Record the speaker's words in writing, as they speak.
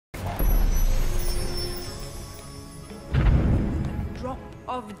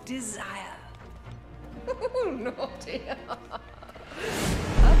of desire. Naughty.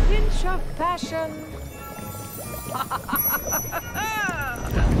 A pinch of passion.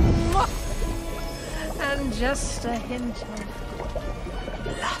 And just a hint of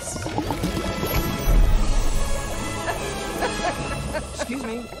lust. Excuse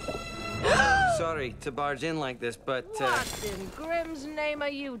me. Sorry to barge in like this, but... What in Grimm's name are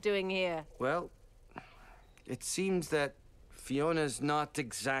you doing here? Well, it seems that Fiona's not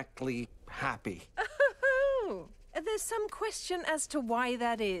exactly happy. Oh, there's some question as to why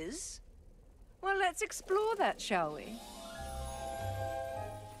that is. Well, let's explore that, shall we?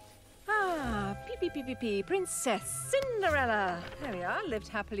 Ah, P, Princess Cinderella. There we are, lived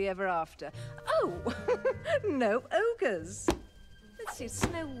happily ever after. Oh, no ogres. Let's see,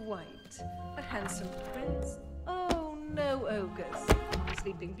 Snow White, a handsome prince. Oh, no ogres.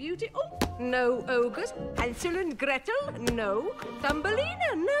 Sleeping Beauty, oh, no ogres. Hansel and Gretel, no.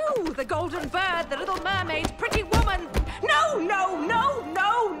 Thumbelina, no. The Golden Bird, the Little Mermaid, Pretty Woman. No, no, no,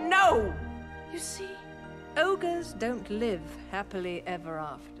 no, no. You see, ogres don't live happily ever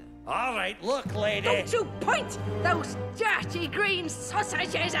after. All right, look, lady. Don't you point those dirty green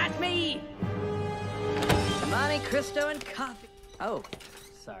sausages at me! Monte Cristo and coffee. Oh,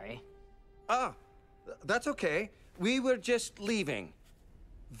 sorry. Ah, that's okay. We were just leaving.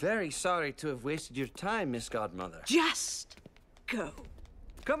 Very sorry to have wasted your time, Miss Godmother. Just go.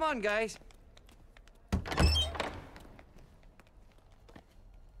 Come on, guys.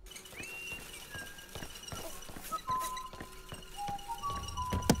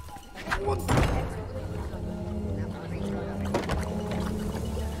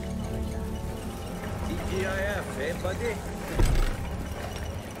 TGIF, eh, buddy?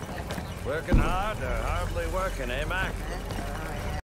 Working hard or hardly working, eh, Mac?